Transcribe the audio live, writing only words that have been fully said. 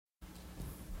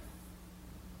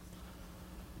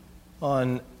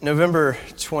On November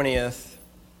 20th,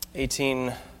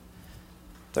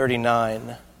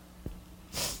 1839,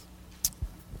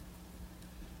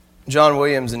 John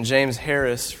Williams and James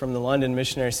Harris from the London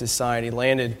Missionary Society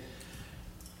landed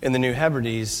in the New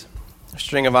Hebrides, a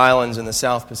string of islands in the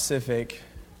South Pacific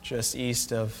just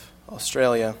east of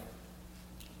Australia.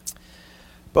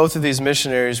 Both of these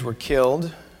missionaries were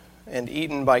killed and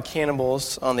eaten by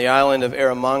cannibals on the island of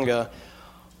Eromanga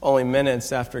only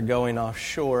minutes after going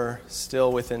offshore,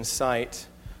 still within sight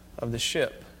of the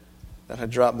ship that had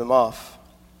dropped them off.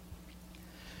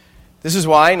 This is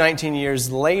why, 19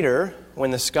 years later,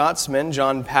 when the Scotsman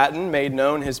John Paton made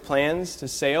known his plans to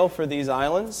sail for these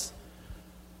islands,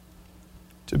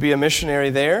 to be a missionary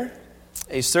there,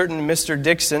 a certain Mr.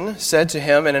 Dixon said to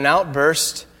him in an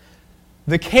outburst,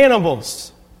 the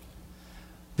cannibals,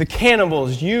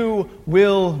 you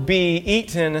will be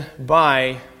eaten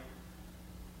by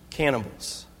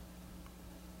cannibals.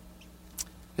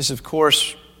 This, of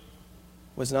course,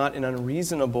 was not an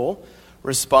unreasonable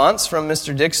response from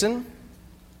Mr. Dixon.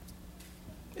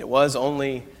 It was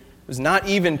not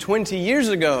even 20 years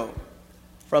ago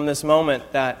from this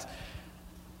moment that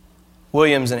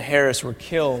Williams and Harris were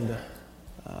killed.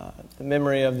 The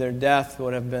memory of their death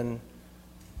would have been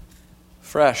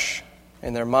fresh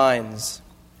in their minds.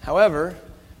 However,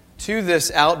 to this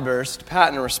outburst,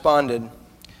 Paton responded,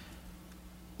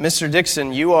 Mr.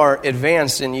 Dixon, you are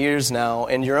advanced in years now,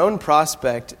 and your own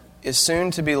prospect is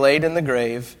soon to be laid in the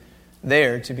grave,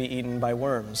 there to be eaten by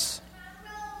worms.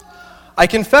 I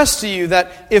confess to you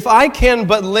that if I can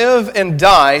but live and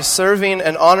die serving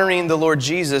and honoring the Lord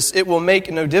Jesus, it will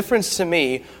make no difference to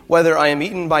me whether I am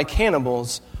eaten by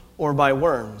cannibals or by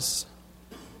worms.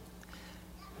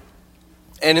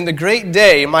 And in the great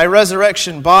day, my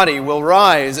resurrection body will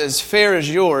rise as fair as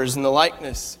yours in the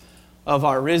likeness of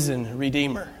our risen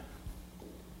Redeemer.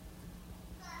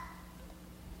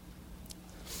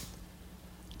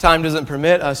 Time doesn't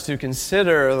permit us to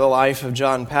consider the life of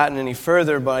John Paton any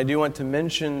further, but I do want to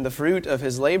mention the fruit of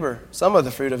his labor, some of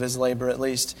the fruit of his labor at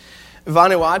least.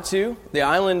 Vanuatu, the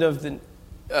island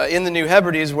in the New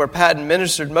Hebrides where Paton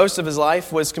ministered most of his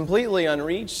life, was completely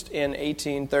unreached in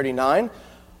 1839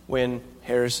 when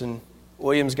Harrison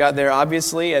Williams got there,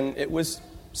 obviously, and it was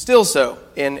still so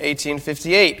in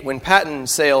 1858 when Paton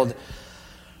sailed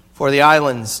for the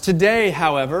islands. Today,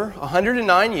 however,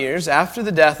 109 years after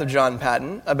the death of John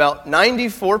Paton, about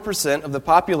 94% of the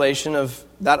population of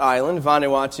that island,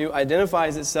 Vanuatu,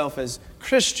 identifies itself as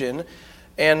Christian,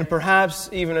 and perhaps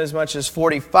even as much as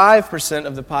 45%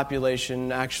 of the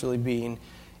population actually being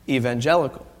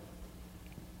evangelical.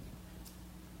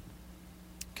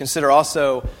 Consider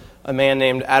also a man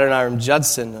named Adoniram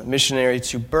Judson, a missionary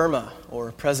to Burma,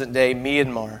 or present-day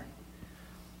Myanmar.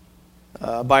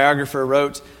 A biographer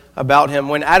wrote about him,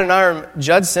 when Adoniram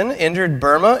Judson entered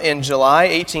Burma in July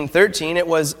 1813, it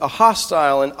was a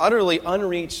hostile and utterly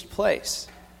unreached place.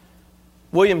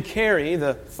 William Carey,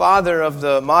 the father of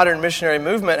the modern missionary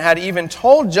movement, had even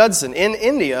told Judson in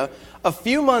India a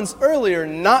few months earlier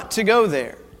not to go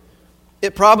there.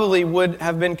 It probably would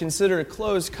have been considered a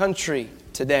closed country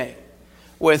today,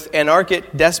 with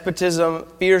anarchic despotism,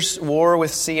 fierce war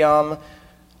with Siam,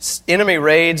 enemy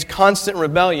raids, constant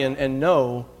rebellion, and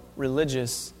no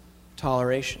religious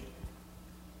toleration.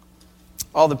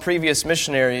 All the previous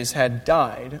missionaries had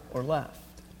died or left.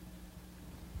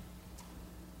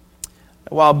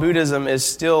 While Buddhism is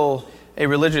still a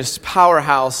religious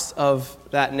powerhouse of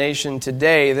that nation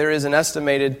today, there is an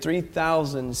estimated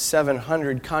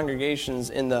 3,700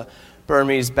 congregations in the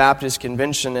Burmese Baptist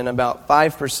Convention, and about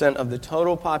 5% of the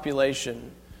total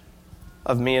population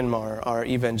of Myanmar are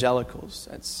evangelicals.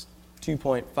 That's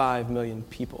 2.5 million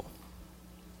people.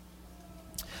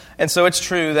 And so it's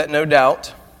true that no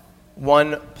doubt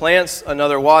one plants,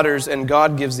 another waters, and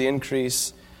God gives the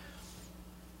increase.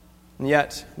 And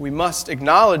yet we must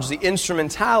acknowledge the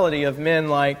instrumentality of men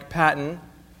like Paton,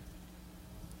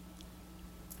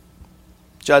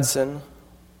 Judson,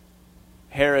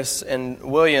 Harris, and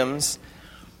Williams.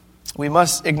 We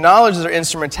must acknowledge their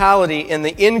instrumentality in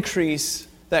the increase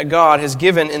that God has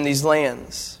given in these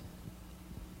lands.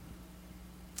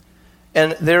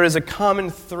 And there is a common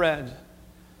thread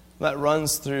that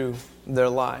runs through their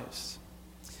lives.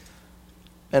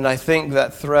 And I think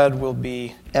that thread will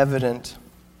be evident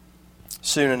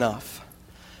soon enough.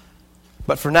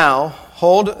 But for now,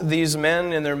 hold these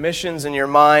men and their missions in your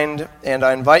mind, and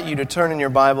I invite you to turn in your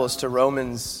Bibles to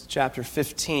Romans chapter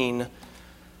 15.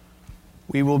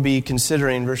 We will be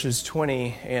considering verses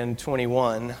 20 and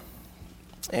 21.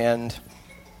 And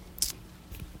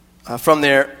from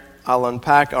there, I'll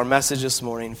unpack our message this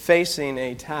morning, Facing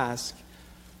a Task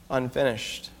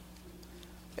Unfinished.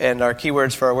 And our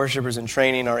keywords for our worshipers in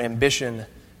training are ambition,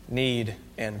 need,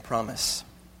 and promise.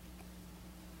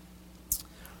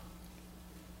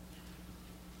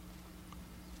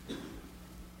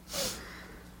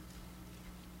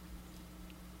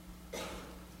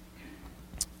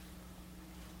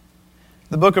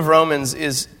 The book of Romans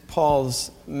is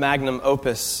Paul's magnum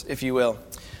opus, if you will.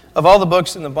 Of all the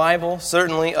books in the Bible,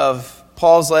 certainly of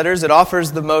Paul's letters, it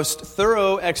offers the most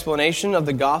thorough explanation of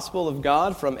the gospel of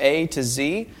God from A to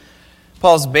Z.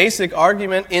 Paul's basic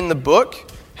argument in the book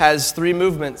has three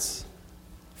movements.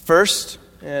 First,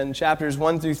 in chapters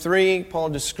 1 through 3, Paul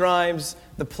describes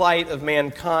the plight of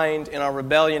mankind in our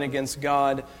rebellion against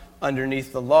God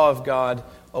underneath the law of God,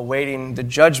 awaiting the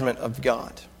judgment of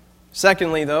God.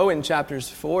 Secondly, though, in chapters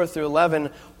 4 through 11,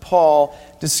 Paul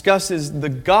discusses the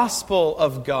gospel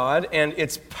of God and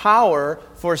its power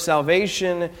for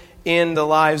salvation in the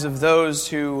lives of those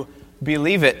who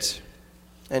believe it.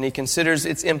 And he considers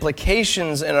its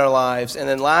implications in our lives. And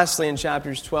then lastly, in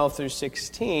chapters 12 through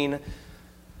 16,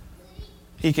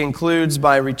 he concludes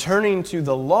by returning to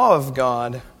the law of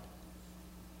God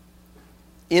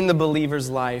in the believer's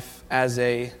life as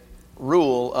a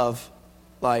rule of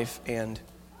life and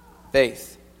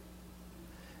faith.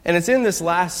 And it's in this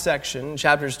last section,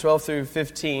 chapters 12 through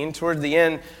 15, toward the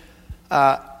end,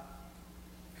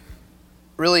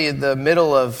 really in the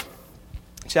middle of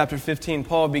chapter 15,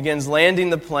 Paul begins landing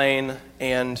the plane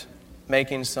and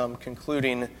making some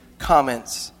concluding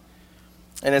comments.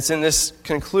 And it's in this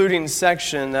concluding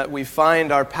section that we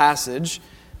find our passage,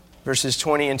 verses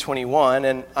 20 and 21,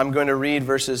 and I'm going to read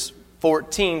verses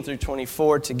 14 through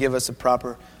 24 to give us a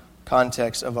proper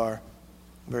context of our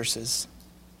verses.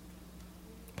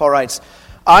 Paul writes,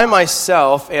 I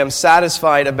myself am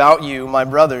satisfied about you, my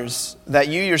brothers, that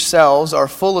you yourselves are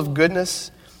full of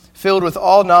goodness, filled with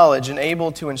all knowledge, and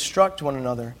able to instruct one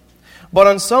another. But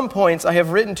on some points I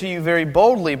have written to you very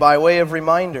boldly by way of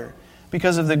reminder,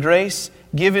 because of the grace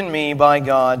given me by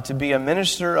God to be a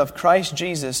minister of Christ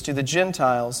Jesus to the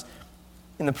Gentiles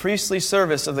in the priestly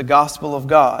service of the gospel of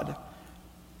God,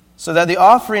 so that the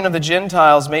offering of the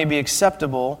Gentiles may be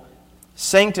acceptable,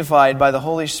 sanctified by the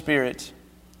Holy Spirit.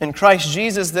 In Christ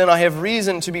Jesus, then, I have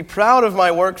reason to be proud of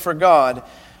my work for God,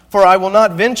 for I will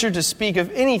not venture to speak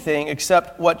of anything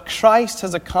except what Christ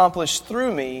has accomplished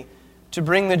through me to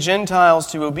bring the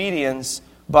Gentiles to obedience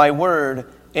by word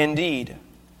and deed,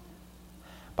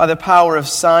 by the power of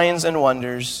signs and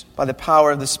wonders, by the power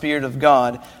of the Spirit of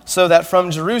God, so that from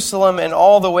Jerusalem and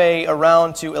all the way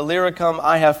around to Illyricum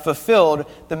I have fulfilled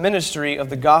the ministry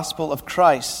of the gospel of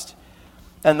Christ.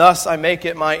 And thus I make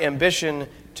it my ambition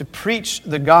to preach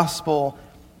the gospel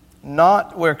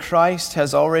not where Christ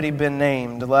has already been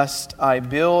named, lest I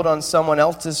build on someone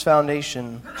else's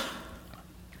foundation.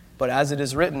 But as it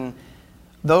is written,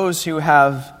 those who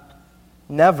have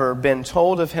never been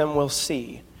told of him will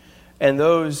see, and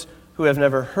those who have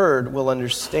never heard will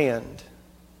understand.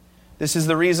 This is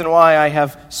the reason why I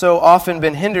have so often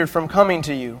been hindered from coming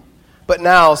to you. But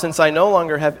now, since I no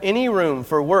longer have any room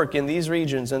for work in these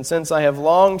regions, and since I have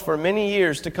longed for many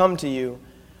years to come to you,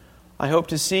 I hope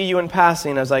to see you in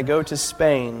passing as I go to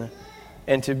Spain,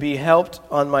 and to be helped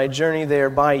on my journey there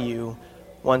by you,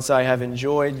 once I have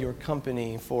enjoyed your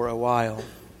company for a while.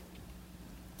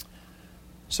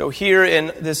 So here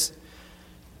in this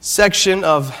section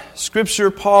of Scripture,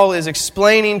 Paul is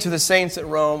explaining to the saints at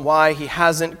Rome why he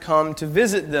hasn't come to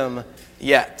visit them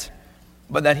yet,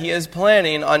 but that he is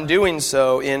planning on doing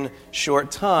so in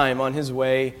short time on his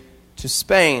way to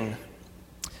Spain.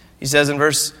 He says in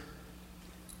verse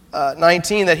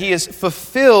 19 that he has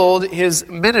fulfilled his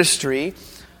ministry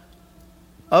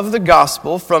of the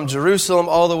gospel from Jerusalem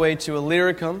all the way to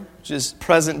Illyricum, which is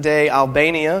present-day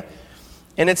Albania.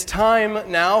 And it's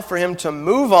time now for him to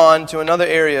move on to another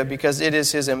area, because it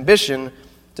is his ambition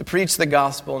to preach the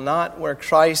gospel not where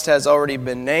Christ has already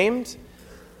been named,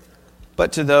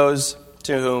 but to those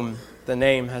to whom the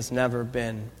name has never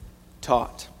been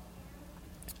taught.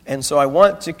 And so I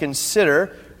want to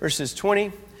consider verses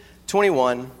 20,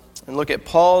 21, and look at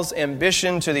Paul's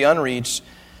ambition to the unreached.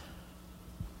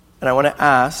 And I want to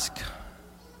ask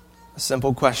a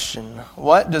simple question.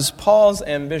 What does Paul's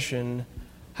ambition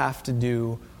have to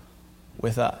do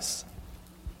with us?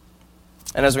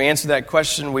 And as we answer that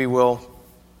question, we will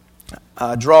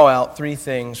draw out three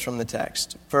things from the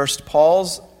text. First,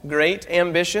 Paul's great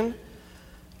ambition.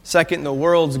 Second, the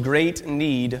world's great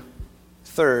need.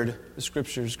 Third, the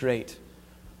Scripture's great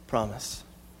promise.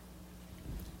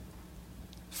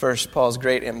 First, Paul's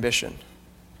great ambition.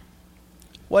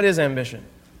 What is ambition?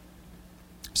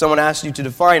 If someone asked you to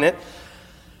define it,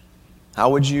 how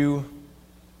would you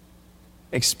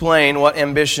explain what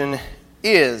ambition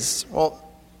is? Well,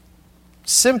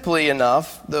 simply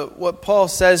enough, what Paul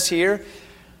says here,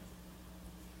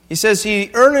 he says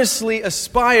he earnestly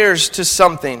aspires to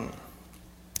something.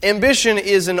 Ambition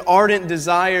is an ardent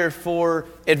desire for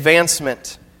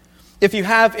advancement. If you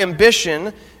have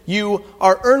ambition, you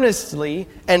are earnestly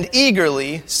and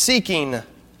eagerly seeking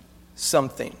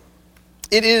something.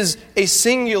 It is a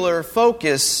singular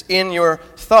focus in your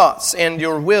thoughts and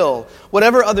your will.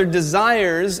 Whatever other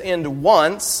desires and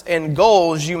wants and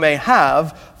goals you may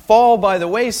have fall by the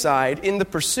wayside in the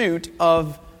pursuit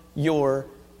of your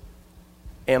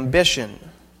ambition.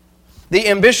 The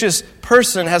ambitious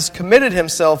person has committed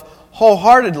himself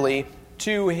wholeheartedly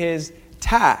to his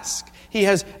task. He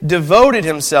has devoted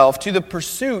himself to the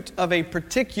pursuit of a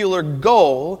particular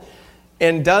goal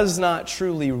and does not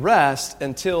truly rest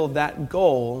until that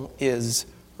goal is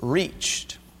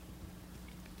reached.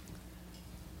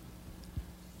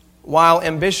 While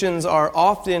ambitions are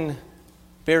often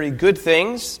very good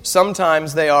things,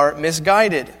 sometimes they are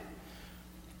misguided.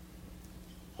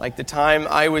 Like the time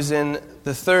I was in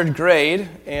the 3rd grade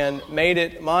and made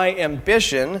it my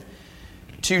ambition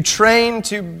to train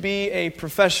to be a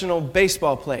professional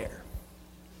baseball player.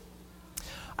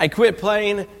 I quit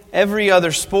playing every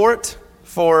other sport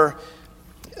for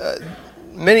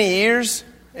many years,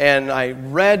 and I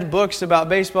read books about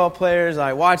baseball players.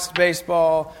 I watched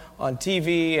baseball on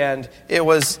TV, and it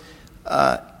was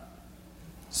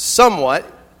somewhat,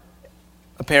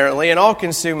 apparently, an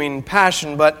all-consuming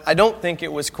passion, but I don't think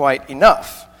it was quite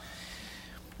enough.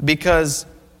 Because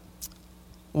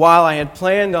while I had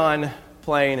planned on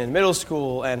playing in middle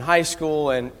school and high school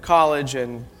and college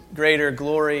and greater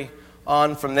glory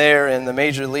on from there in the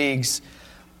major leagues,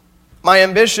 my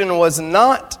ambition was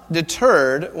not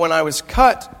deterred when I was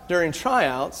cut during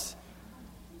tryouts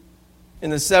in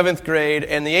the 7th grade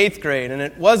and the 8th grade. And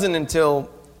it wasn't until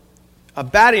a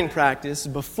batting practice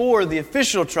before the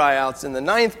official tryouts in the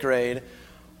 9th grade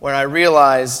where I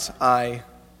realized I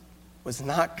was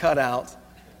not cut out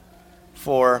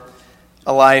for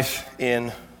a life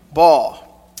in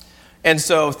ball. And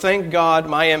so, thank God,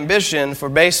 my ambition for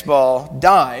baseball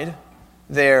died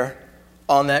there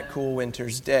on that cool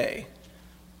winter's day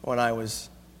when I was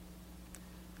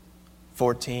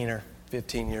 14 or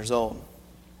 15 years old.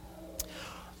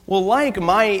 Well, like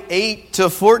my 8 to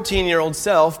 14-year-old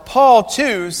self, Paul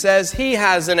too says he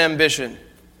has an ambition.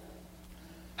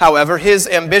 However, his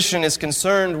ambition is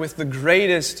concerned with the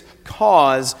greatest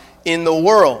cause in the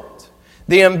world.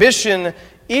 The ambition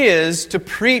is to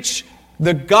preach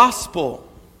the gospel.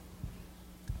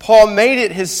 Paul made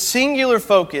it his singular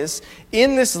focus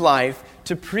in this life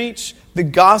to preach the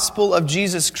gospel of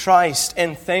Jesus Christ,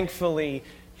 and thankfully,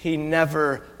 he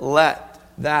never let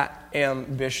that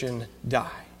ambition die.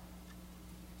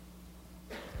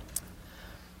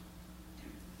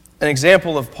 Another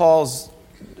example of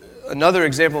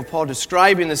Paul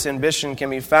describing this ambition can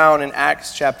be found in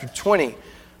Acts chapter 20,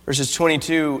 verses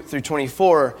 22 through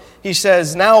 24. He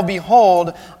says, "Now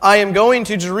behold, I am going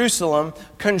to Jerusalem,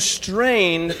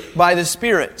 constrained by the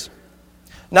Spirit,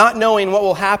 not knowing what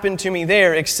will happen to me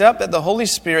there, except that the Holy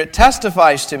Spirit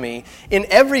testifies to me in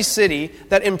every city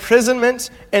that imprisonment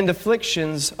and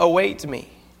afflictions await me.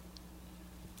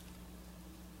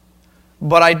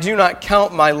 But I do not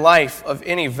count my life of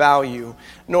any value,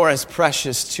 nor as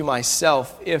precious to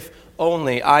myself, if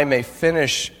only I may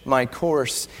finish my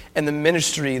course and the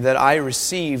ministry that I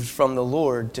received from the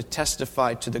Lord to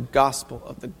testify to the gospel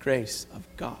of the grace of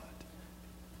God."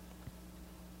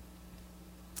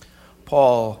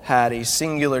 Paul had a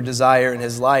singular desire in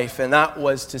his life, and that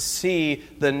was to see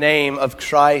the name of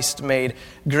Christ made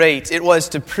great. It was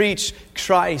to preach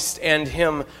Christ and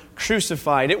Him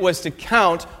crucified. It was to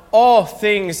count all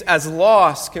things as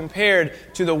loss compared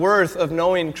to the worth of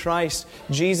knowing Christ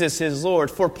Jesus his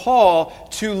Lord. For Paul,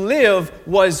 to live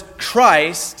was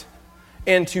Christ,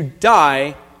 and to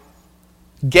die,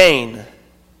 gain.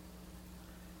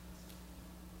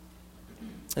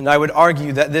 And I would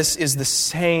argue that this is the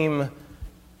same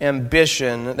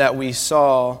ambition that we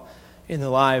saw in the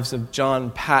lives of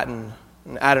John Patton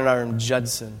and Adoniram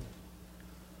Judson,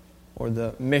 or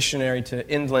the missionary to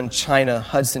inland China,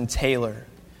 Hudson Taylor.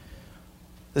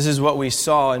 This is what we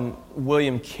saw in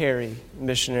William Carey,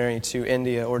 missionary to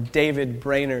India, or David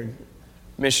Brainerd,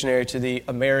 missionary to the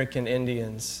American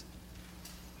Indians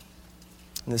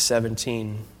in the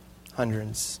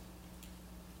 1700s.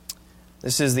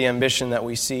 This is the ambition that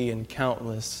we see in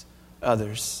countless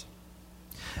others.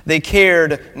 They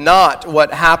cared not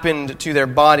what happened to their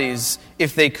bodies.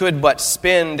 If they could but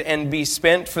spend and be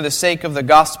spent for the sake of the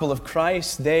gospel of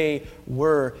Christ, they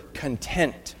were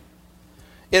content.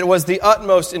 It was the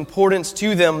utmost importance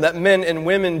to them that men and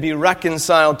women be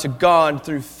reconciled to God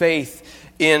through faith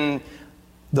in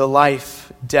the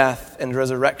life, death, and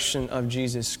resurrection of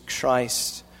Jesus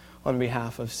Christ on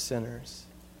behalf of sinners.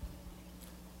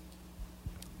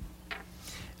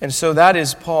 And so that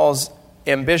is Paul's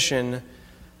ambition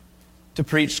to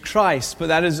preach Christ, but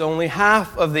that is only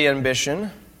half of the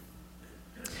ambition.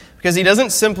 Because he doesn't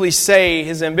simply say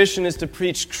his ambition is to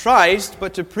preach Christ,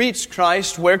 but to preach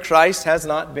Christ where Christ has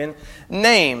not been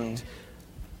named.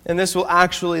 And this will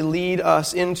actually lead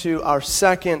us into our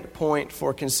second point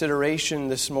for consideration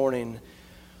this morning: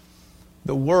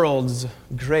 the world's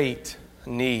great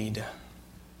need.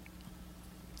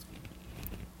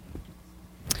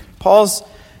 Paul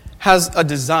has a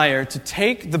desire to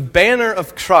take the banner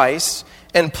of Christ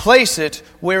and place it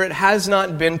where it has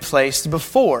not been placed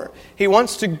before. He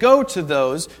wants to go to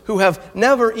those who have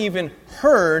never even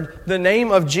heard the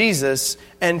name of Jesus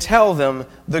and tell them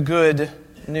the good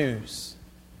news.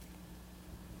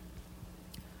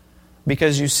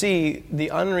 Because you see, the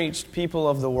unreached people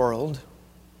of the world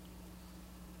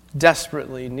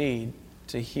desperately need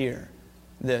to hear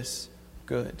this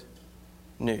good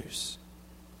news,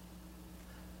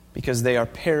 because they are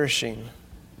perishing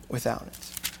without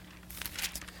it.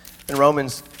 In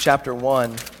Romans chapter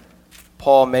 1,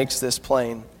 Paul makes this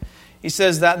plain. He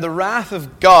says that the wrath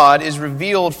of God is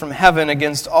revealed from heaven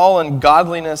against all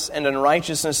ungodliness and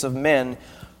unrighteousness of men,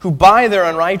 who by their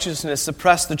unrighteousness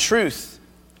suppress the truth.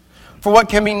 For what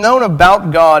can be known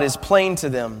about God is plain to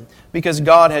them, because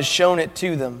God has shown it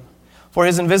to them. For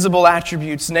his invisible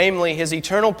attributes, namely his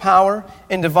eternal power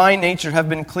and divine nature, have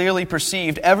been clearly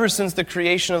perceived ever since the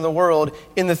creation of the world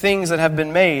in the things that have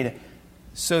been made.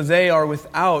 So they are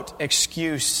without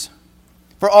excuse.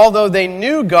 For although they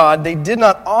knew God, they did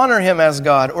not honor him as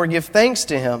God or give thanks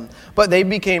to him, but they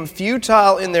became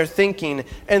futile in their thinking,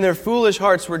 and their foolish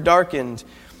hearts were darkened.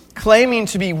 Claiming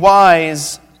to be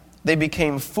wise, they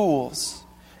became fools,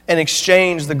 and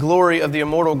exchanged the glory of the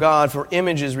immortal God for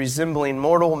images resembling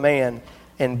mortal man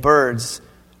and birds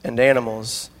and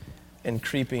animals and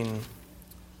creeping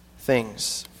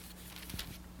things.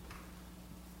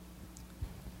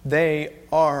 They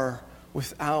are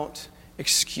without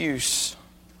excuse.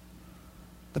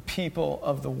 The people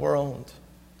of the world,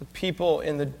 the people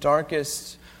in the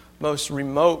darkest, most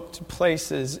remote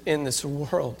places in this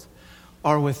world,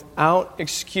 are without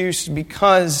excuse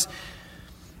because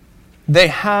they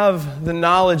have the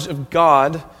knowledge of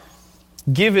God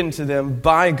given to them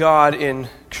by God in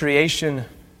creation.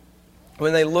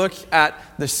 When they look at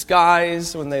the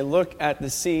skies, when they look at the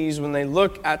seas, when they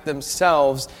look at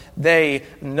themselves, they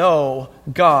know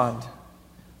God.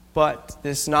 But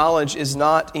this knowledge is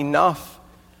not enough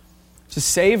to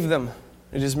save them.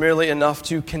 It is merely enough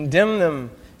to condemn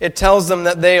them. It tells them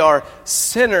that they are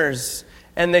sinners,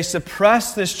 and they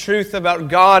suppress this truth about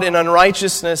God in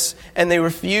unrighteousness, and they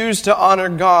refuse to honor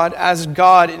God as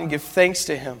God and give thanks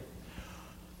to him.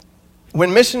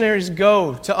 When missionaries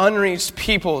go to unreached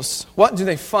peoples, what do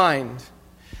they find?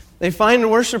 They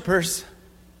find worshipers.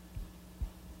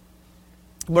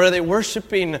 But are they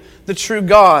worshiping the true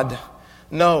God?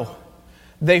 No.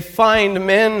 They find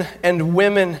men and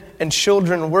women and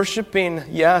children worshiping,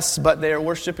 yes, but they are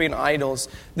worshiping idols.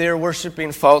 They are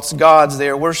worshiping false gods. They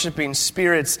are worshiping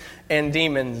spirits and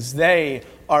demons. They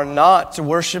are not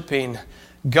worshiping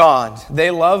God.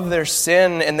 They love their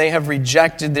sin and they have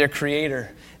rejected their Creator.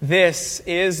 This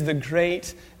is the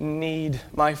great need,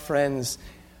 my friends,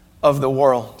 of the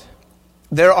world.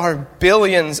 There are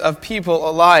billions of people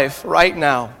alive right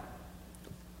now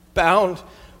bound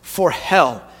for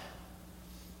hell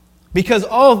because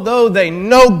although they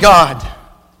know God,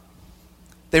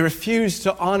 they refuse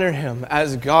to honor him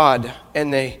as God,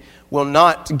 and they will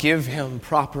not give him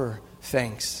proper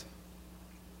thanks.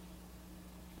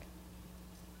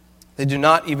 They do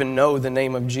not even know the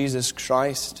name of Jesus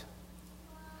Christ.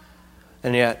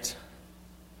 And yet,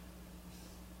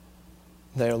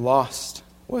 they are lost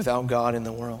without God in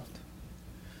the world.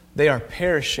 They are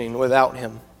perishing without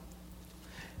him.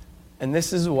 And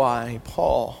this is why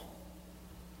Paul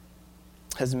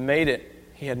has made it.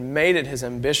 He had made it his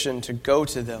ambition to go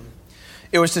to them.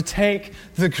 It was to take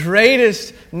the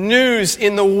greatest news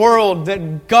in the world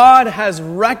that God has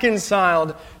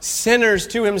reconciled sinners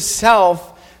to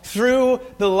himself through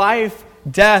the life,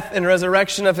 death, and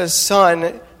resurrection of his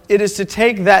Son. It is to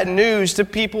take that news to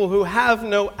people who have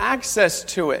no access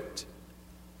to it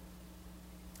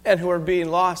and who are being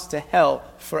lost to hell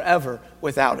forever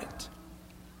without it.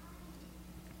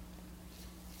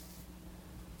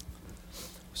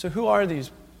 So who are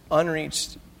these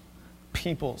unreached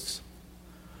peoples?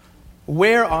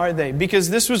 Where are they? Because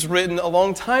this was written a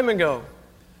long time ago.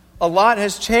 a lot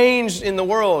has changed in the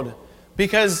world.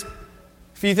 Because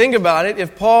if you think about it,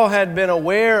 if Paul had been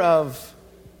aware of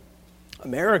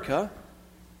America,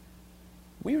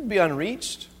 we would be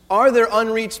unreached. Are there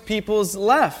unreached peoples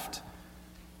left?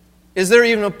 Is there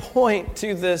even a point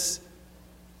to this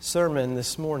sermon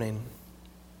this morning?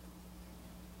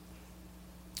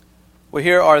 Well,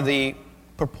 here are the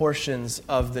proportions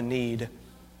of the need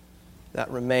that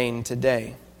remain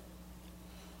today.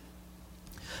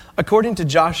 According to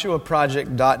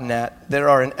JoshuaProject.net, there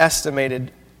are an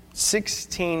estimated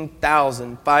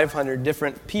 16,500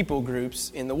 different people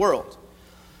groups in the world.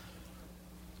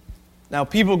 Now,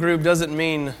 people group doesn't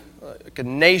mean like a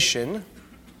nation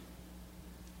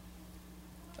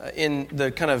in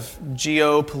the kind of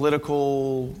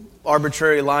geopolitical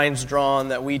arbitrary lines drawn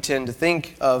that we tend to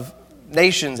think of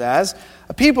nations as.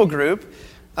 A people group,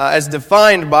 as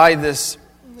defined by this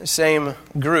same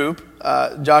group,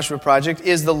 Joshua Project,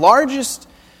 is the largest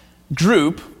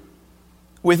group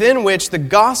within which the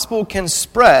gospel can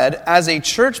spread as a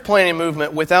church planting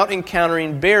movement without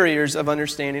encountering barriers of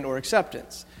understanding or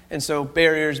acceptance. And so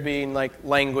barriers being like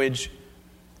language,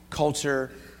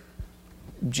 culture,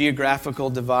 geographical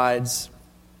divides.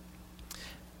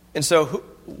 And so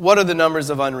what are the numbers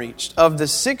of unreached? Of the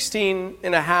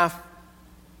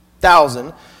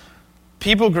 16,500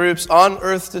 people groups on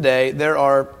earth today, there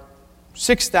are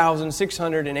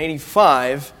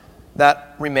 6,685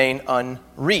 that remain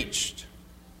unreached.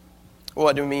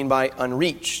 What do we mean by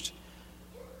unreached?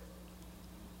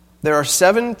 There are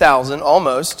 7,000,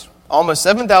 almost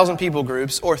 7,000 people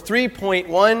groups, or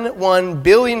 3.11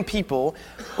 billion people,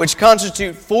 which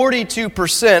constitute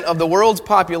 42% of the world's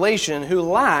population, who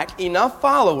lack enough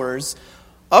followers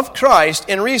of Christ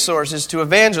and resources to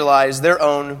evangelize their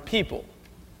own people.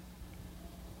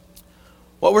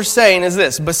 What we're saying is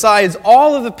this: besides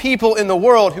all of the people in the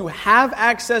world who have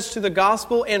access to the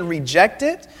gospel and reject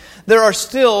it, there are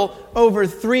still over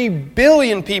 3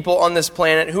 billion people on this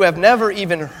planet who have never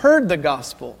even heard the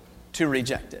gospel to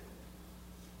reject it.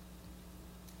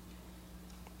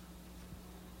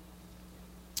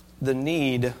 The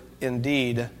need,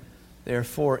 indeed,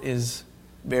 therefore, is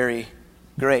very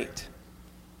great.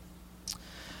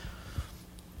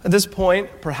 At this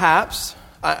point, perhaps,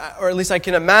 or at least I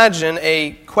can imagine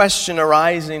a question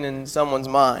arising in someone's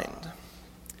mind.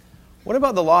 What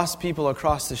about the lost people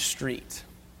across the street?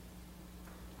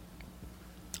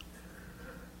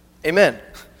 Amen.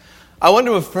 I want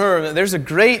to affirm that there's a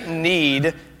great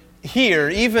need here,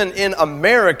 even in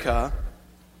America,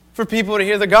 for people to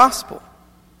hear the gospel.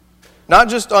 Not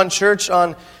just in church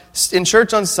on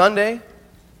Sunday,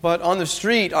 but on the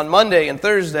street on Monday and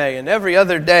Thursday and every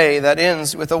other day that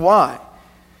ends with a Y.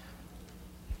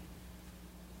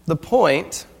 The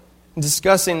point in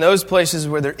discussing those places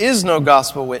where there is no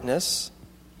gospel witness,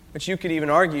 which you could even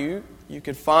argue you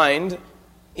could find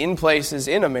in places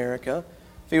in America,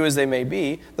 few as they may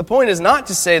be, the point is not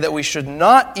to say that we should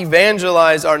not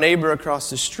evangelize our neighbor across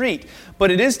the street, but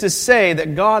it is to say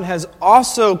that God has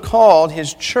also called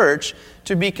His church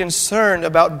to be concerned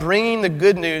about bringing the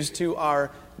good news to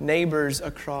our neighbors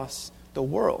across the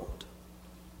world.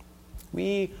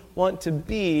 We want to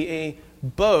be a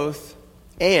both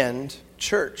and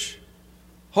church.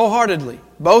 Wholeheartedly.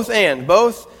 Both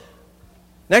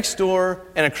next door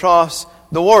and across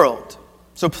the world.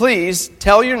 So please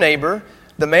tell your neighbor,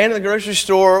 the man at the grocery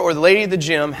store or the lady at the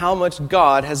gym, how much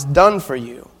God has done for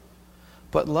you.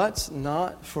 But let's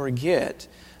not forget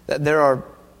that there are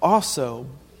also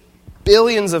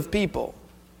billions of people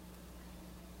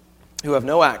who have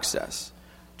no access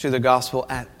to the gospel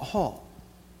at all.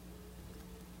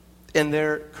 And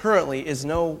there currently is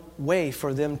no way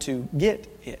for them to get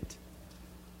it.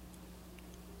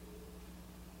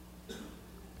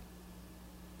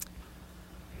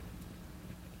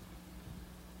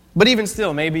 But even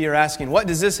still, maybe you're asking, what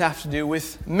does this have to do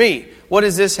with me? What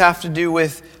does this have to do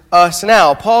with us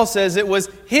now? Paul says it was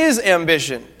his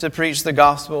ambition to preach the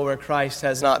gospel where Christ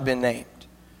has not been named.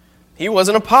 He was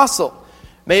an apostle.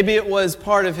 Maybe it was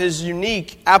part of his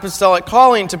unique apostolic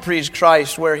calling to preach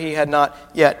Christ where he had not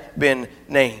yet been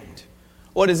named.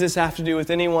 What does this have to do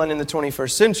with anyone in the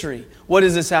 21st century? What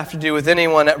does this have to do with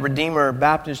anyone at Redeemer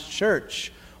Baptist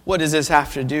Church? What does this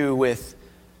have to do with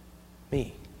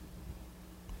me?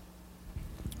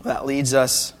 Well, that leads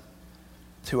us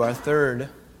to our third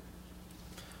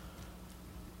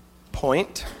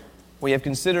point. We have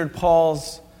considered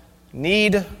Paul's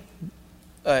need,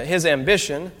 his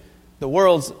ambition, the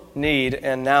world's need,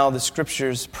 and now the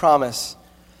Scripture's promise.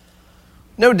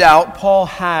 No doubt, Paul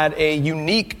had a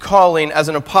unique calling as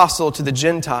an apostle to the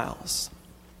Gentiles.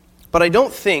 But I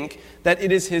don't think that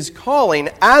it is his calling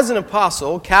as an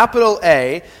apostle, capital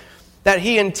A, that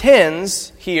he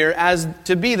intends here as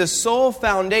to be the sole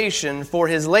foundation for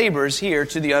his labors here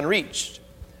to the unreached.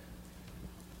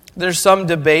 There's some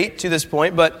debate to this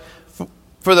point, but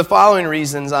for the following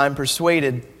reasons, I'm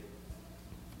persuaded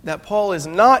that Paul is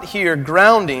not here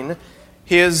grounding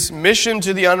his mission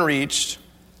to the unreached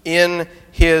in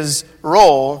his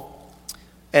role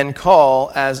and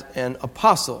call as an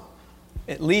apostle,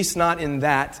 at least not in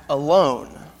that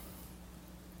alone.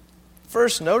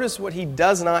 First, notice what he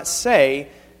does not say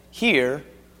here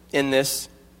in this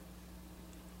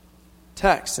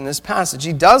text, in this passage.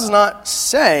 He does not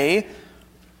say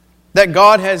that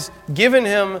God has given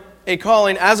him a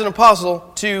calling as an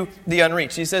apostle to the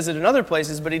unreached. He says it in other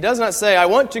places, but he does not say, I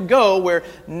want to go where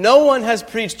no one has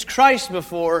preached Christ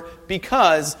before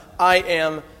because I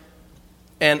am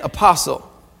an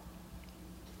apostle.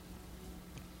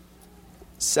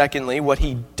 Secondly, what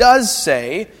he does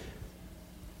say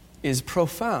is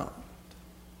profound.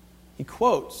 He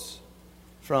quotes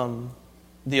from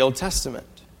the Old Testament.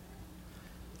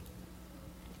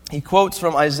 He quotes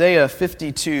from Isaiah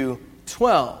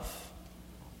 52:12,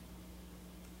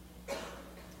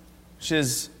 which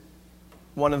is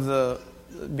one of the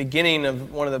beginning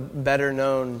of one of the better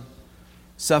known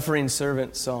suffering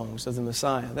servant songs of the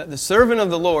Messiah. That the servant of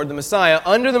the Lord, the Messiah,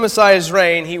 under the Messiah's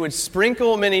reign, he would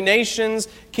sprinkle many nations,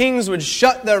 kings would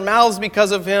shut their mouths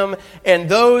because of him, and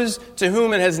those to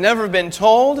whom it has never been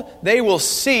told, they will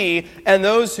see, and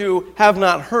those who have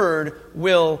not heard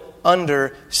will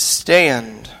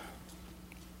understand.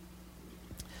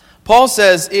 Paul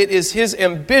says it is his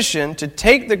ambition to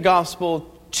take the gospel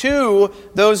to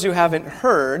those who haven't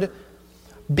heard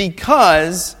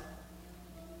because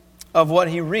of what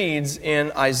he reads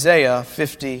in Isaiah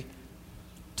 52.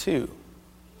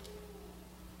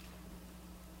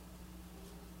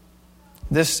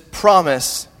 This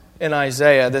promise in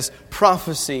Isaiah, this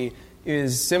prophecy,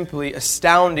 is simply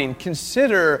astounding.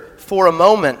 Consider for a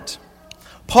moment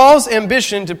Paul's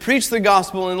ambition to preach the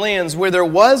gospel in lands where there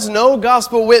was no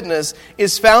gospel witness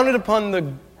is founded upon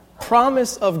the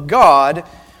promise of God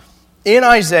in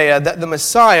Isaiah that the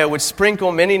Messiah would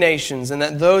sprinkle many nations and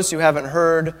that those who haven't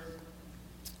heard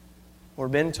or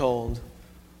been told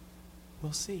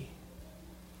will see.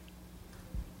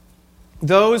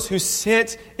 Those who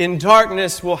sit in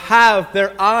darkness will have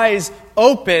their eyes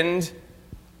opened,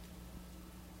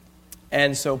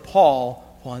 and so Paul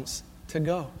wants to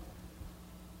go.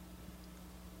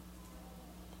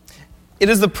 It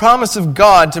is the promise of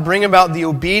God to bring about the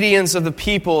obedience of the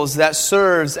peoples that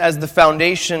serves as the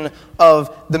foundation of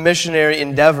the missionary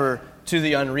endeavor to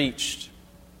the unreached.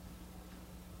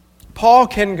 Paul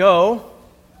can go,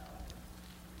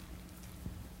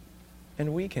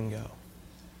 and we can go.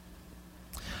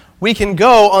 We can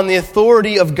go on the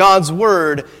authority of God's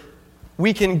word.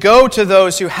 We can go to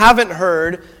those who haven't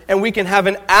heard, and we can have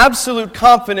an absolute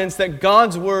confidence that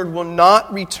God's word will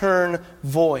not return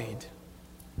void.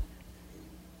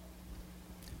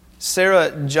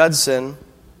 Sarah Judson,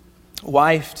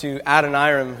 wife to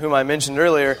Adoniram, whom I mentioned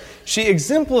earlier, she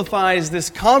exemplifies this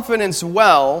confidence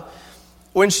well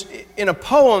when in a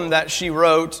poem that she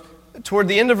wrote toward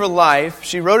the end of her life.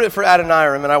 She wrote it for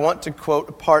Adoniram, and I want to quote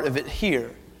a part of it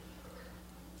here.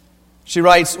 She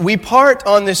writes, "We part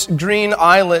on this green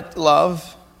islet,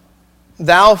 love,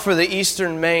 thou for the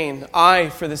eastern main, I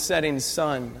for the setting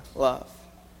sun, love.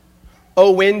 Oh,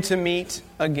 when to meet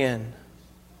again.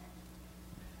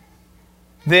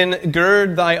 Then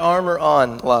gird thy armor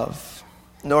on, love,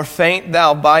 nor faint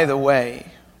thou by the way,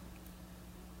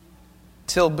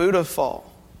 till Buddha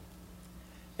fall,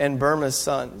 and Burma's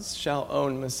sons shall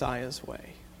own Messiah's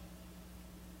way."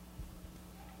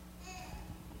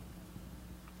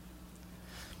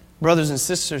 Brothers and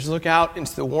sisters, look out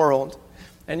into the world,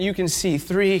 and you can see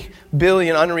 3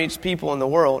 billion unreached people in the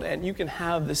world, and you can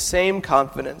have the same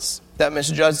confidence that Miss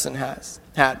Judson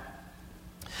had.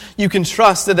 You can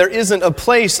trust that there isn't a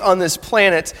place on this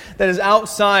planet that is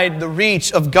outside the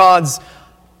reach of God's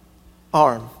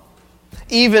arm.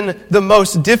 Even the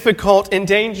most difficult and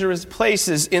dangerous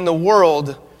places in the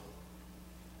world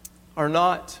are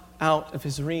not out of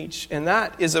His reach. And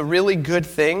that is a really good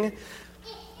thing,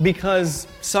 because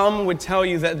some would tell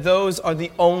you that those are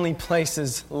the only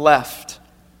places left.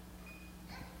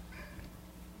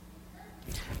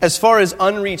 As far as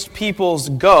unreached peoples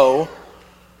go,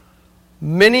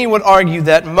 many would argue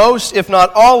that most, if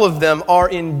not all of them, are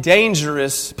in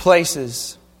dangerous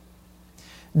places.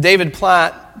 David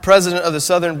Platt, president of the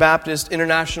Southern Baptist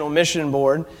International Mission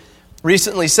Board,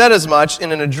 recently said as much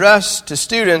in an address to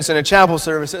students in a chapel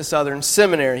service at Southern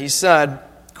Seminary. He said,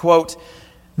 quote,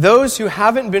 "Those who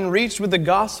haven't been reached with the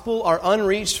gospel are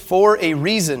unreached for a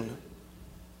reason.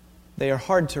 They are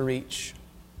hard to reach.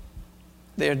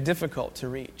 They are difficult to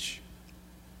reach.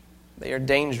 They are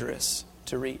dangerous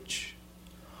to reach.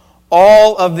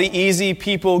 All of the easy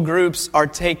people groups are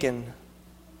taken.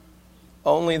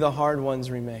 Only the hard ones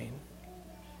remain.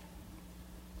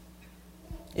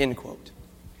 End quote.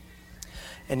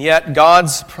 And yet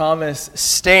God's promise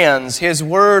stands. His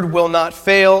word will not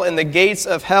fail, and the gates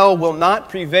of hell will not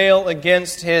prevail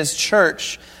against His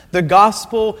church. The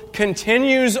gospel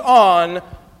continues on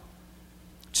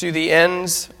to the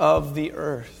ends of the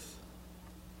earth.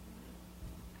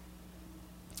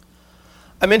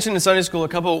 I mentioned in Sunday school a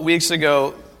couple of weeks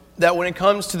ago that when it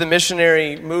comes to the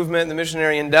missionary movement, the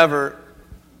missionary endeavor,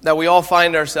 that we all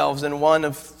find ourselves in one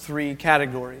of three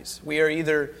categories. We are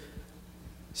either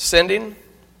sending,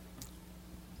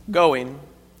 going,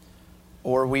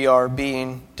 or we are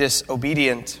being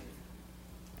disobedient.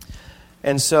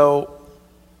 And so,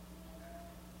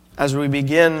 as we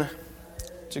begin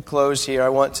to close here, I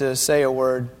want to say a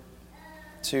word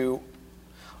to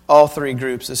all three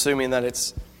groups, assuming that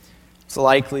it's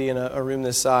likely in a room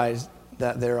this size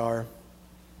that there are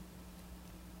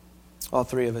all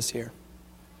three of us here.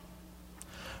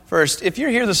 First, if you're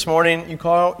here this morning, you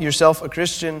call yourself a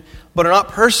Christian, but are not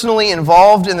personally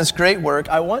involved in this great work,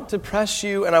 I want to press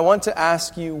you and I want to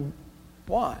ask you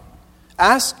why.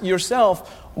 Ask yourself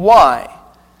why.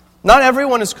 Not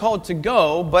everyone is called to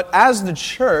go, but as the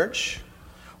church,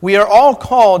 we are all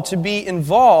called to be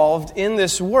involved in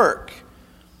this work.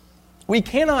 You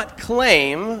cannot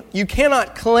claim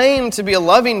to be a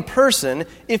loving person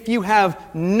if you have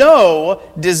no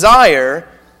desire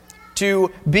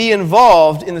to be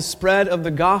involved in the spread of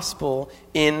the gospel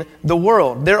in the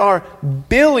world. There are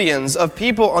billions of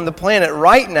people on the planet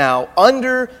right now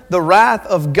under the wrath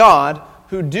of God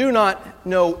who do not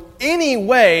know any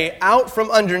way out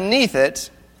from underneath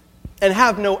it and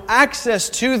have no access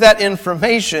to that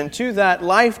information, to that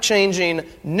life-changing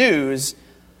news.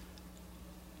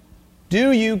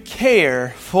 Do you care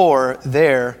for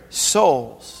their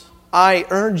souls? I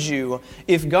urge you,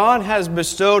 if God has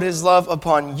bestowed His love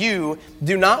upon you,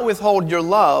 do not withhold your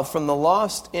love from the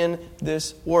lost in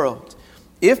this world.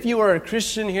 If you are a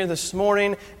Christian here this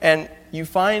morning and you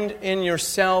find in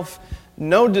yourself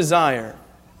no desire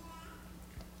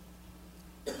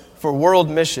for world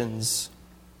missions,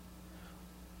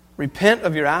 repent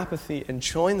of your apathy and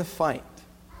join the fight.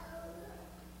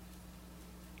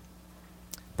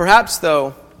 Perhaps,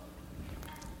 though,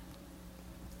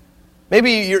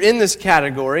 maybe you're in this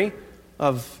category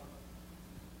of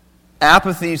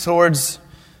apathy towards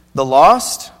the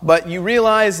lost, but you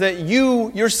realize that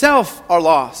you yourself are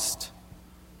lost.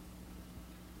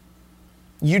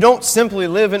 You don't simply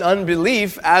live in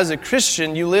unbelief as a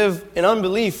Christian, you live in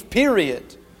unbelief,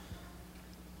 period.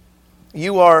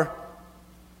 You are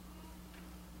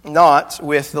not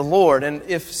with the Lord. And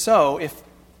if so, if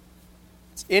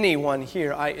it's anyone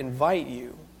here, I invite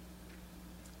you,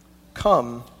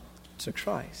 come to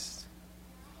Christ.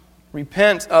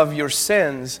 Repent of your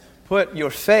sins. Put your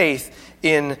faith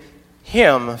in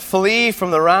Him. Flee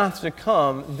from the wrath to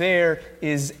come. There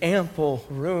is ample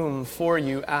room for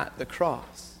you at the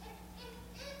cross.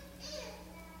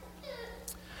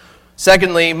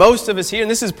 Secondly, most of us here, and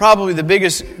this is probably the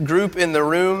biggest group in the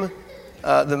room,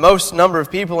 the most number of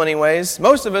people anyways,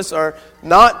 most of us are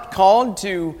not called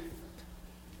to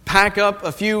pack up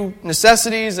a few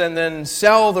necessities and then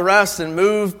sell the rest and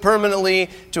move permanently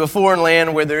to a foreign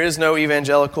land where there is no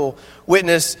evangelical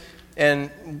witness,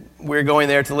 and we're going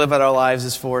there to live out our lives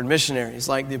as foreign missionaries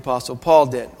like the Apostle Paul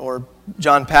did, or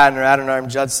John Patton or Adoniram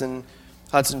Judson,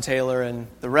 Hudson Taylor, and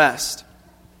the rest.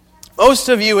 Most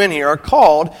of you in here are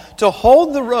called to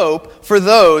hold the rope for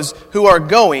those who are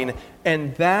going,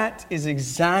 and that is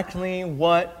exactly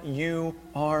what you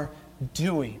are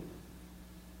doing.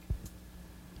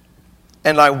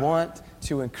 And I want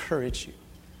to encourage you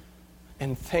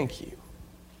and thank you.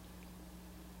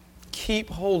 Keep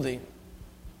holding.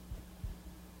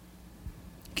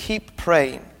 Keep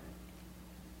praying.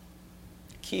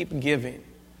 Keep giving.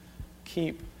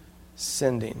 Keep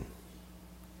sending.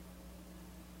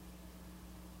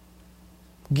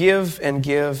 Give and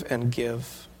give and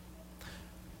give.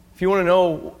 If you want to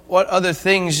know what other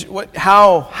things,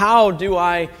 how do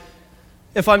I,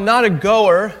 if I'm not a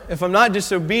goer, if I'm not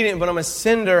disobedient, but I'm a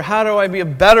sender, how do I be a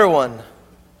better one?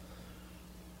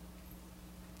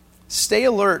 Stay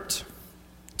alert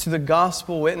to the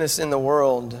gospel witness in the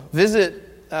world.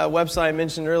 Visit a website I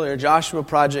mentioned earlier,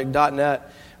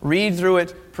 joshuaproject.net. Read through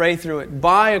it, pray through it.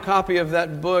 Buy a copy of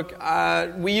that book.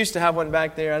 We used to have one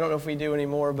back there. I don't know if we do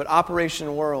anymore, but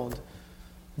Operation World.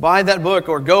 buy that book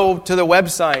or go to the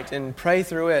website and pray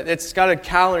through it. It's got a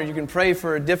calendar. You can pray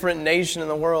for a different nation in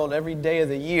the world every day of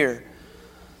the year.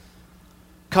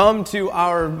 Come to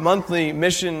our monthly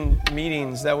mission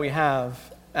meetings that we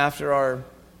have after our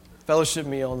fellowship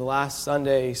meal, the last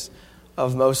Sundays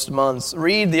of most months.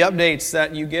 Read the updates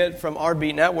that you get from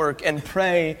RB Network and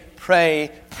pray,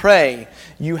 pray, pray.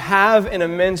 You have an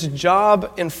immense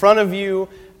job in front of you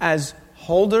as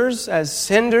holders, as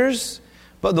senders,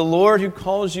 but the Lord who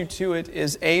calls you to it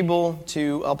is able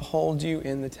to uphold you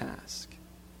in the task.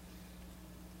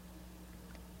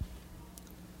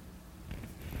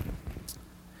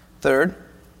 Third,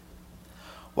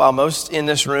 while most in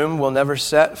this room will never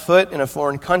set foot in a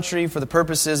foreign country for the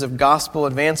purposes of gospel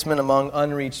advancement among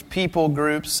unreached people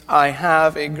groups, I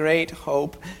have a great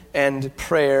hope and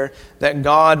prayer that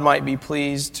God might be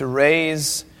pleased to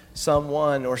raise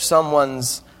someone or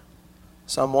someone's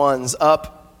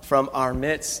up from our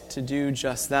midst to do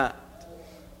just that.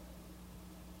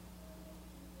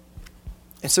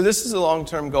 And so this is a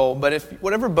long-term goal, but if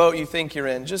whatever boat you think you're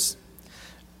in,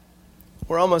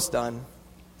 we're almost done.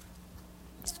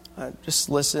 Just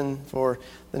listen for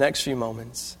the next few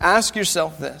moments. Ask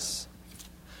yourself this.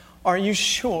 Are you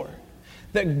sure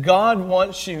that God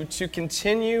wants you to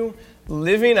continue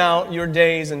living out your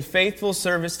days in faithful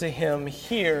service to Him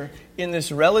here in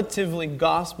this relatively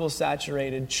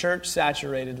gospel-saturated,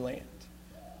 church-saturated land?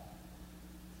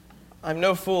 I'm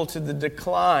no fool to the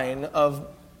decline of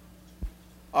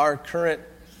our current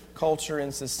culture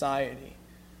and society.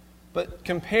 But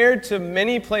compared to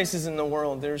many places in the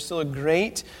world, there's still a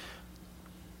great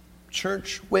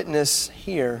church witness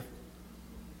here.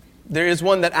 There is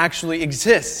one that actually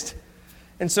exists.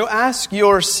 And so ask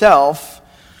yourself,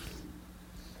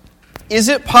 is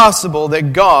it possible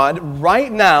that God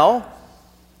right now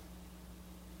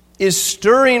is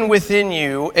stirring within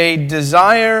you a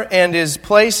desire and is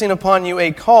placing upon you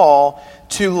a call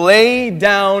to lay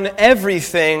down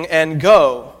everything and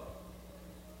go?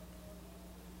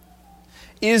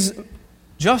 Is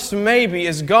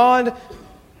God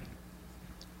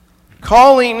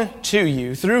calling to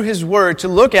you through His Word to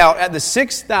look out at the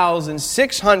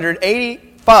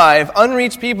 6,685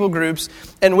 unreached people groups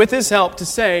and with His help to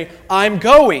say, I'm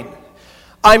going.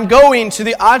 I'm going to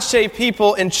the Aceh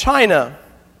people in China,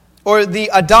 or the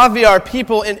Adavyar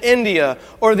people in India,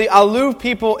 or the Aluf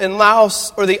people in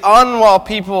Laos, or the Anwar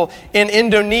people in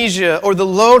Indonesia, or the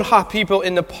Lodha people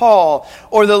in Nepal,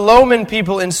 or the Loman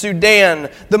people in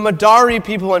Sudan, the Madari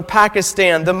people in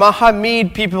Pakistan, the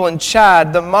Mahamid people in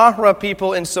Chad, the Mahra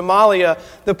people in Somalia,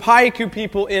 the Paiku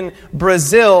people in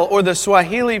Brazil, or the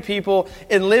Swahili people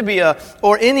in Libya,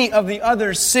 or any of the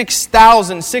other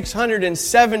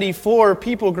 6,674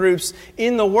 people groups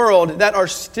in the world that are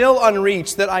still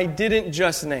unreached that I didn't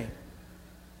just name.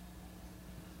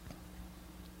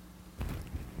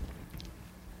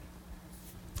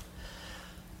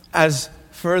 As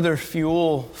further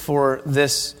fuel for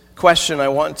this question, I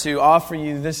want to offer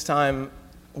you this time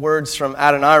words from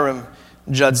Adoniram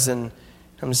Judson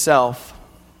himself.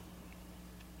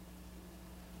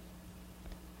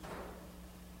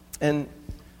 And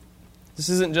this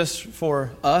isn't just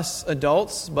for us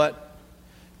adults, but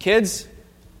kids,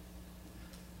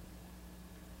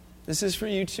 this is for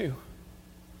you too.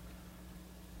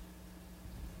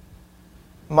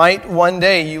 Might one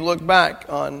day you look back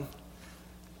on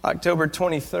October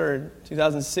 23rd,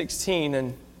 2016,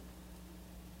 and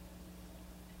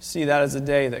see that as a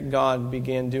day that God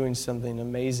began doing something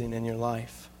amazing in your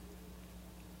life.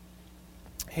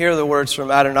 Here are the words from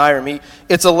Adoniram.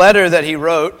 It's a letter that he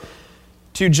wrote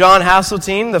to John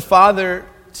Hasseltine, the father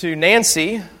to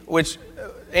Nancy,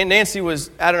 and Nancy was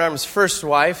Adoniram's first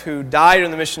wife, who died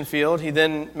on the mission field. He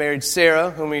then married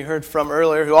Sarah, whom we heard from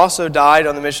earlier, who also died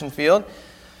on the mission field.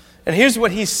 And here's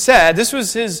what he said. This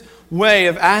was his way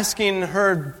of asking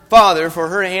her father for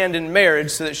her hand in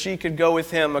marriage so that she could go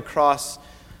with him across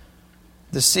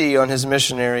the sea on his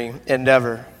missionary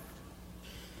endeavor.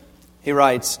 He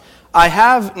writes, I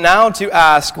have now to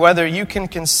ask whether you can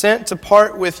consent to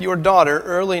part with your daughter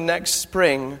early next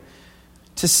spring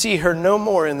to see her no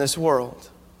more in this world.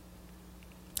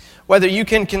 Whether you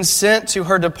can consent to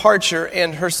her departure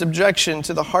and her subjection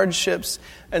to the hardships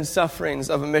and sufferings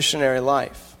of a missionary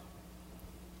life.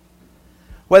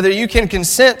 Whether you can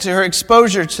consent to her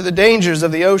exposure to the dangers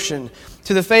of the ocean,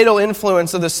 to the fatal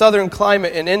influence of the southern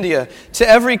climate in India, to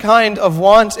every kind of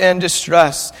want and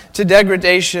distress, to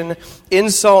degradation,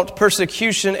 insult,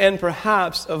 persecution, and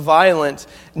perhaps a violent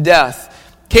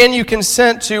death. Can you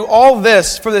consent to all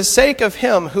this for the sake of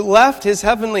Him who left His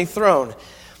heavenly throne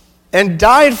and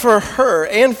died for her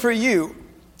and for you,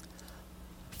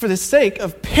 for the sake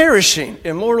of perishing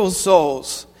immortal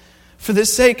souls, for the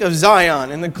sake of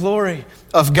Zion and the glory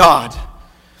of God?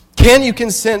 Can you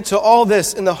consent to all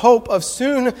this in the hope of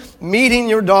soon meeting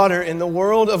your daughter in the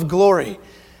world of glory,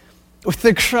 with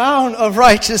the crown of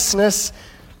righteousness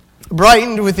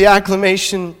brightened with the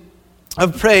acclamation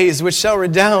of praise which shall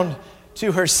redound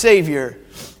to her Savior,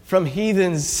 from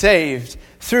heathens saved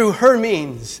through her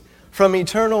means from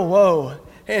eternal woe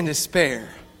and despair?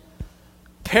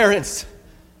 Parents,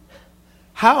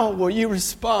 how will you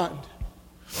respond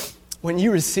when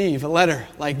you receive a letter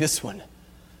like this one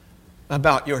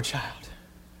about your child?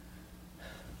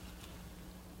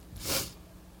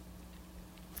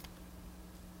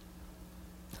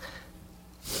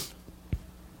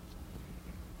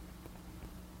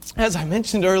 As I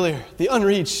mentioned earlier, the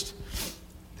unreached,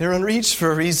 they're unreached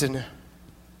for a reason.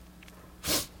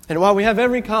 And while we have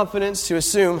every confidence to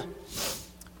assume,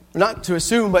 not to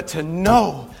assume, but to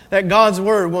know that God's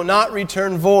word will not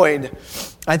return void,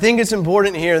 I think it's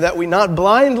important here that we not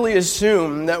blindly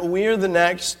assume that we're the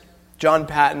next John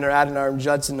Paton or Adoniram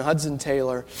Judson, Hudson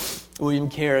Taylor, William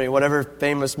Carey, whatever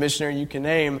famous missionary you can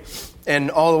name,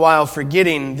 and all the while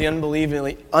forgetting the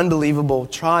unbelievable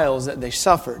trials that they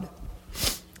suffered.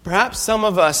 Perhaps some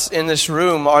of us in this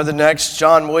room are the next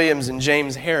John Williams and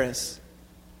James Harris.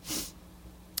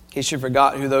 In case you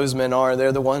forgot who those men are,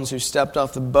 they're the ones who stepped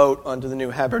off the boat onto the New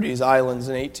Hebrides Islands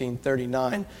in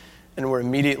 1839 and were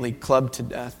immediately clubbed to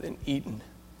death and eaten.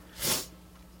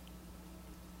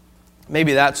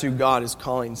 Maybe that's who God is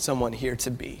calling someone here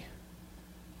to be.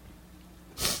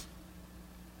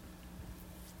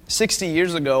 60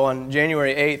 years ago, on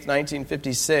January 8th,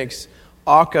 1956,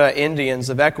 Auca Indians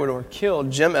of Ecuador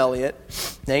killed Jim Elliot,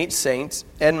 Nate Saints,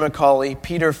 Ed McCauley,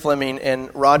 Peter Fleming,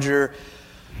 and Roger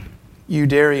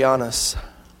Euderianus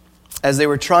as they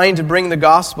were trying to bring the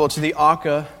gospel to the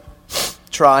Auca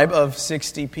tribe of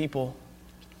 60 people.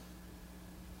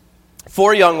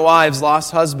 4 young wives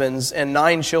lost husbands, and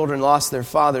 9 children lost their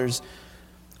fathers.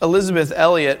 Elizabeth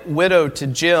Elliot, widow to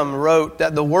Jim, wrote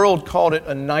that the world called it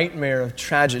a nightmare of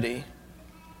tragedy.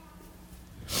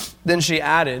 Then she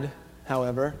added,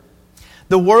 however,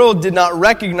 the world did not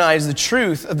recognize the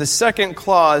truth of the second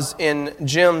clause in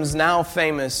Jim's now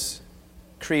famous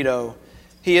credo.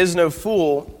 He is no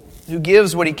fool who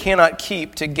gives what he cannot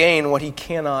keep to gain what he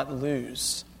cannot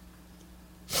lose.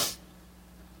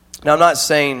 Now, I'm not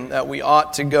saying that we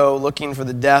ought to go looking for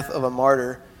the death of a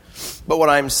martyr, but what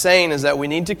I'm saying is that we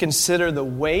need to consider the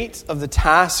weight of the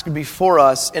task before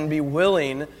us and be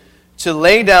willing to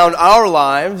lay down our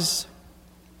lives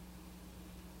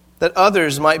that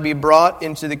others might be brought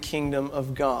into the kingdom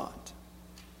of God.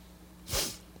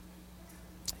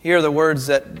 Here are the words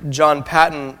that John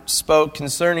Paton spoke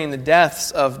concerning the deaths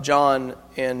of John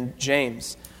and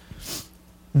James.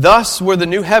 Thus were the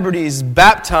New Hebrides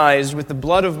baptized with the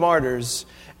blood of martyrs,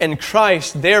 and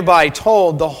Christ thereby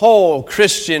told the whole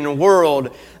Christian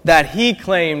world that he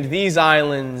claimed these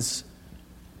islands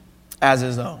as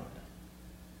his own.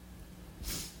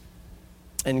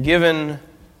 And given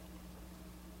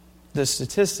the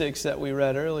statistics that we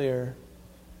read earlier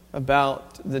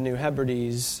about the New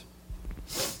Hebrides,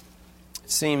 it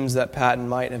seems that Paton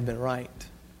might have been right.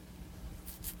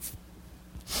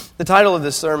 The title of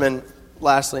this sermon,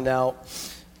 lastly now,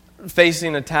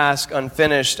 Facing a Task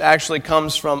Unfinished, actually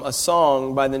comes from a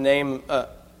song by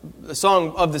a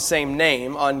song of the same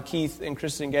name on Keith and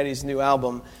Kristen Getty's new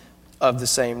album of the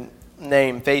same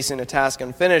name, Facing a Task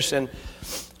Unfinished. And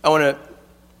I want to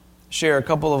share a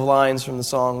couple of lines from the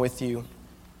song with you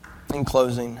in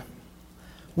closing.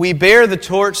 We bear the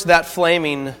torch that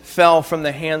flaming fell from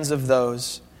the hands of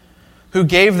those who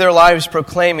gave their lives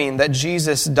proclaiming that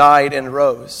Jesus died and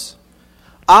rose.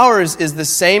 Ours is the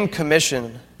same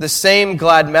commission, the same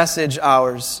glad message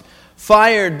ours,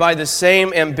 fired by the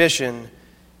same ambition.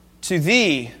 To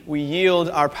Thee we yield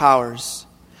our powers.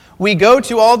 We go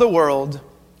to all the world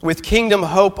with kingdom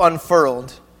hope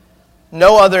unfurled.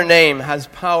 No other name has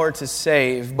power to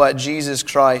save but Jesus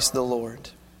Christ the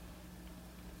Lord.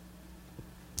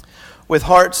 With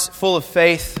hearts full of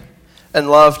faith and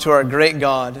love to our great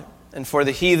God and for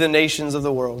the heathen nations of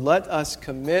the world, let us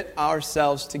commit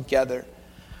ourselves together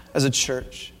as a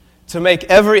church to make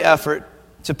every effort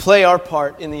to play our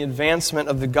part in the advancement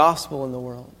of the gospel in the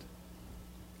world.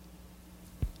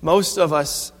 Most of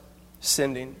us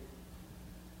sending,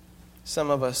 some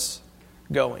of us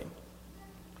going,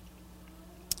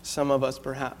 some of us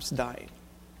perhaps dying.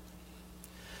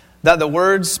 That the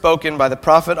words spoken by the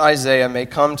prophet Isaiah may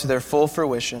come to their full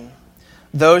fruition.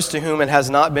 Those to whom it has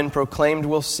not been proclaimed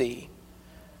will see,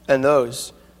 and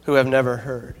those who have never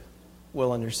heard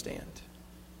will understand.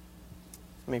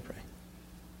 Let me pray.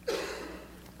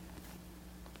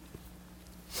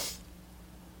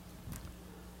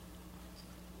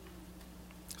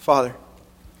 Father,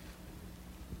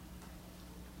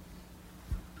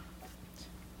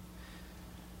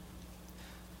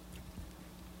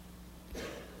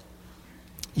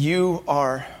 you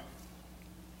are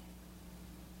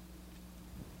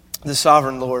the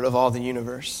sovereign Lord of all the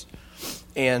universe.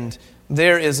 And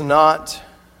there is not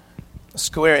a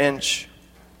square inch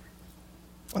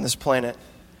on this planet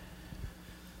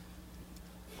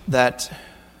that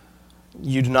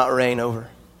you do not reign over.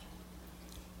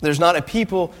 There's not a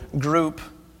people group,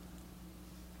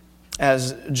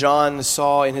 as John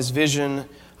saw in his vision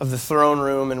of the throne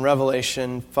room in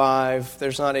Revelation 5,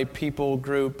 there's not a people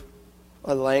group,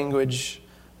 a language,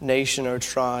 nation, or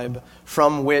tribe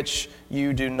from which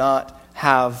you do not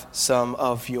have some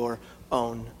of your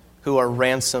own who are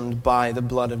ransomed by the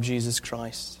blood of Jesus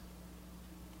Christ.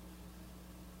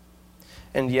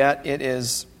 And yet it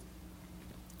is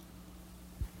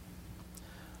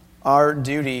our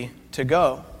duty to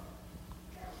go.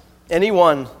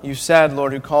 Anyone, you said,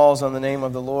 Lord, who calls on the name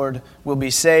of the Lord will be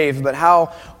saved. But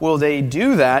how will they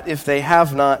do that if they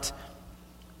have not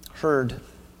heard?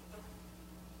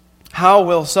 How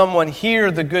will someone hear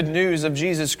the good news of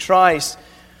Jesus Christ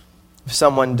if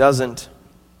someone doesn't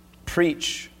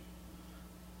preach?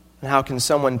 And how can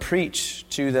someone preach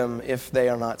to them if they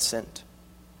are not sent?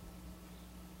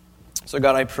 So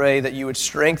God, I pray that you would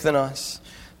strengthen us,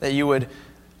 that you would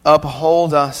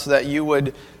uphold us, that you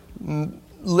would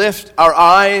lift our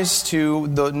eyes to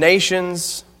the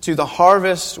nations, to the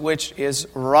harvest which is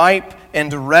ripe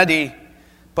and ready,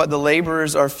 but the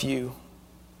laborers are few.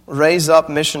 Raise up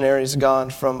missionaries,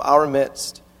 God, from our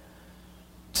midst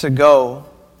to go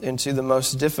into the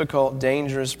most difficult,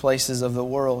 dangerous places of the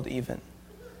world even,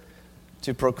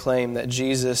 to proclaim that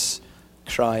Jesus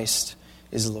Christ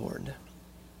is Lord.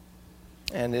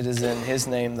 And it is in His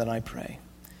name that I pray.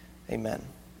 Amen.